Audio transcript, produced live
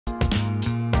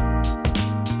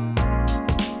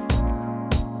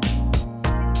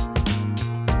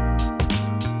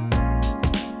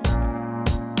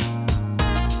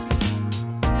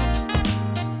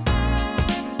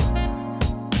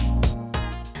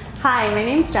Hi, my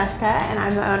name's Jessica and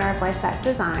I'm the owner of Lysette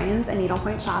Designs, a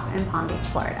needlepoint shop in Palm Beach,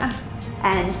 Florida.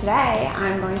 And today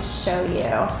I'm going to show you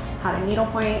how to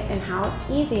needlepoint and how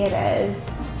easy it is.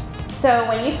 So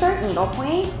when you start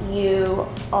needlepoint, you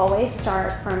always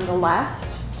start from the left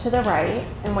to the right,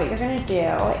 and what you're going to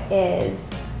do is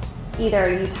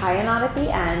either you tie a knot at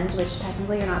the end, which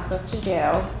technically you're not supposed to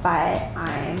do, but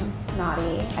I'm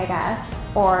naughty, I guess,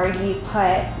 or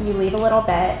you leave a little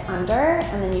bit under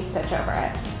and then you stitch over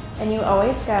it. And you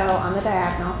always go on the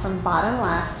diagonal from bottom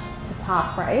left to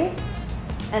top right,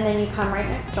 and then you come right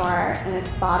next door and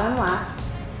it's bottom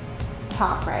left,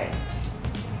 top right.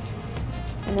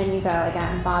 And then you go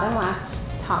again, bottom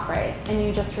left, top right. And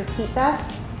you just repeat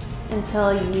this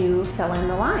until you fill in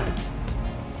the line.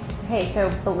 Okay, so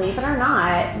believe it or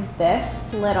not,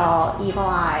 this little evil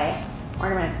eye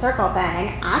ornament circle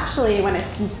thing, actually when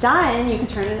it's done, you can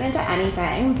turn it into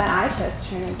anything, but I chose to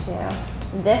turn it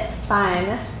into this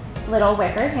fun little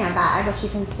wicker handbag, which you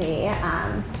can see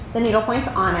the needle points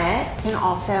on it. You can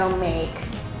also make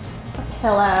a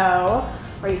pillow,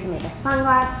 or you can make a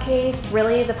sunglass case.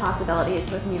 Really, the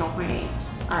possibilities with needlepoint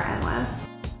are endless.